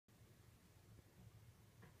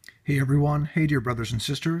Hey everyone, hey dear brothers and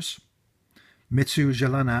sisters. Mitsou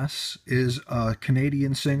Gélinas is a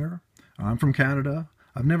Canadian singer. I'm from Canada.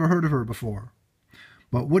 I've never heard of her before.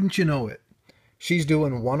 But wouldn't you know it? She's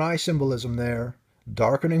doing one eye symbolism there,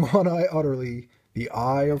 darkening one eye utterly, the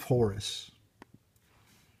eye of Horus.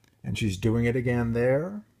 And she's doing it again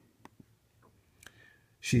there.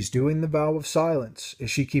 She's doing the vow of silence.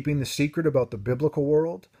 Is she keeping the secret about the biblical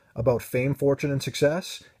world, about fame, fortune, and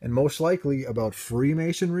success, and most likely about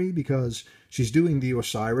Freemasonry, because she's doing the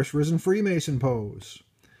Osiris Risen Freemason pose,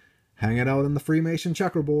 hanging out on the Freemason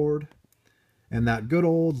checkerboard, and that good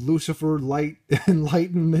old Lucifer light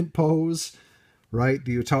enlightenment pose, right?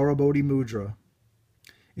 The Uttara Bodhi Mudra.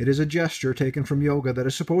 It is a gesture taken from yoga that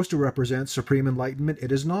is supposed to represent supreme enlightenment.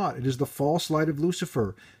 It is not. It is the false light of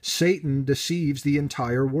Lucifer. Satan deceives the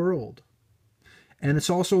entire world. And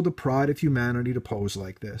it's also the pride of humanity to pose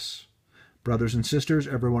like this. Brothers and sisters,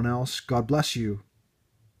 everyone else, God bless you.